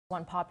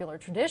One popular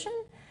tradition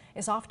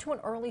is off to an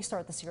early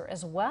start this year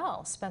as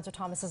well. Spencer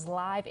Thomas is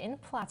live in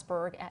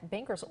Plattsburgh at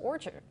Banker's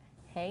Orchard.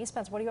 Hey,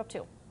 Spencer, what are you up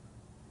to?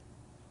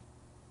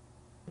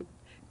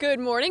 Good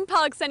morning,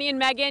 Pollock, and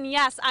Megan.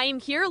 Yes, I am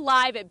here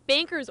live at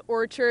Banker's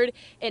Orchard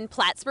in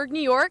Plattsburgh,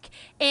 New York,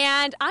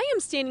 and I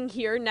am standing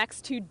here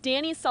next to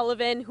Danny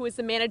Sullivan, who is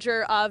the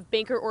manager of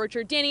Banker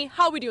Orchard. Danny,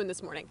 how are we doing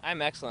this morning? I'm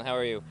excellent. How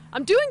are you?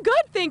 I'm doing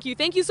good, thank you.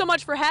 Thank you so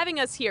much for having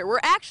us here. We're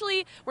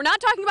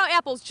not talking about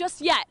apples just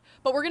yet,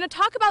 but we're going to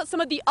talk about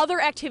some of the other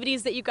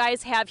activities that you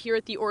guys have here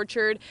at the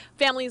orchard.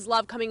 Families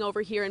love coming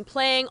over here and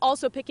playing,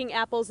 also picking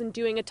apples and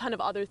doing a ton of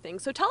other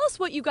things. So tell us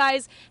what you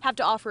guys have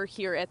to offer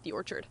here at the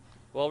orchard.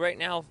 Well, right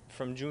now,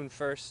 from June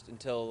 1st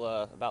until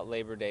about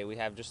Labor Day, we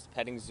have just the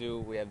petting zoo.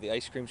 We have the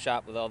ice cream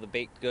shop with all the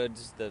baked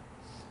goods,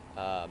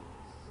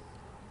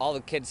 all the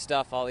kids'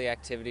 stuff, all the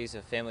activities.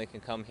 A family can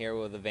come here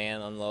with a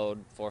van,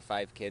 unload 4 or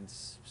 5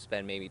 kids,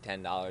 spend maybe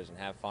 $10 and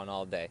have fun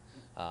all day.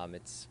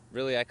 It's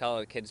really, I call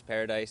it a kid's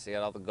paradise. They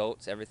got all the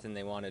goats, everything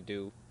they want to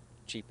do,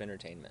 cheap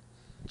entertainment.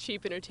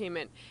 Cheap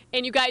entertainment.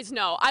 And you guys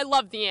know, I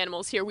love the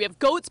animals here. We have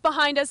goats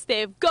behind us.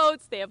 They have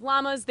goats, they have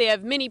llamas, they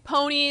have mini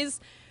ponies.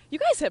 You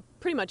guys have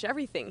pretty much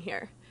everything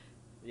here.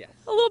 Yes.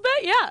 A little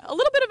bit, yeah. A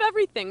little bit of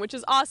everything, which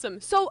is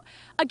awesome. So,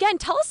 again,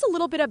 tell us a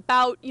little bit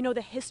about,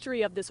 the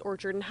history of this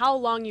orchard and how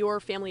long your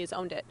family has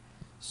owned it.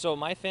 So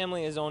my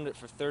family has owned it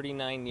for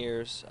 39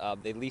 years.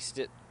 They leased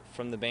it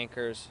from the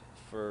Bankers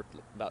for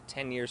about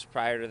 10 years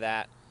prior to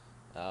that.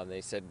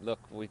 They said, look,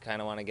 we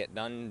kind of want to get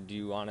done.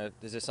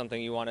 Is this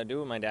something you want to do?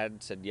 And my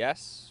dad said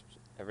yes.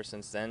 Ever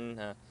since then,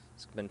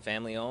 it's been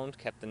family owned,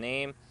 kept the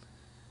name.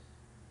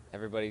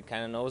 Everybody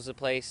kind of knows the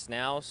place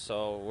now,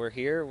 so we're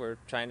here. We're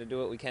trying to do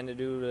what we can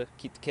to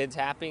keep the kids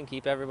happy and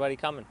keep everybody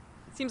coming.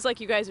 Seems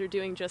like you guys are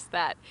doing just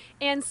that.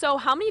 And so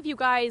how many of you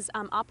guys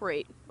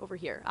operate over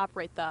here,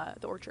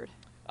 the orchard?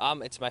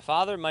 It's my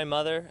father, my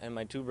mother, and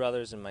my 2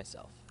 brothers and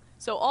myself.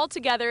 So all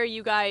together,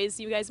 you guys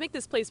make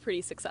this place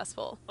pretty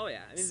successful. Oh yeah,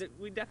 I mean,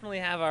 we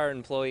definitely have our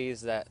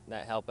employees that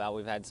help out.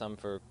 We've had some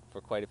for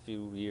quite a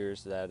few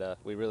years that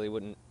we really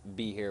wouldn't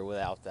be here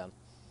without them.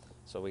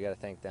 So we got to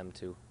thank them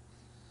too.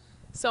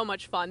 So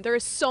much fun. There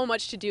is so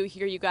much to do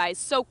here, you guys.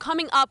 So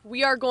coming up,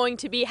 we are going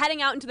to be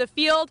heading out into the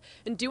field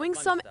and doing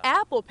some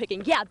apple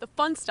picking. Yeah, the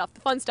fun stuff.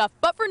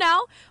 But for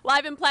now,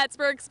 live in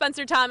Plattsburgh,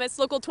 Spencer Thomas,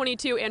 Local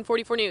 22 and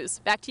 44 News.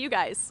 Back to you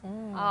guys.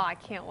 Oh, I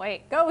can't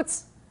wait.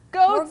 Goats.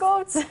 Goats. More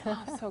goats.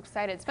 Oh, I'm so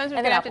excited. Spencer's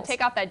going to have to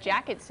take off that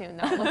jacket soon,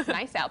 though. It looks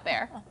nice out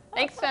there.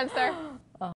 Thanks, Spencer.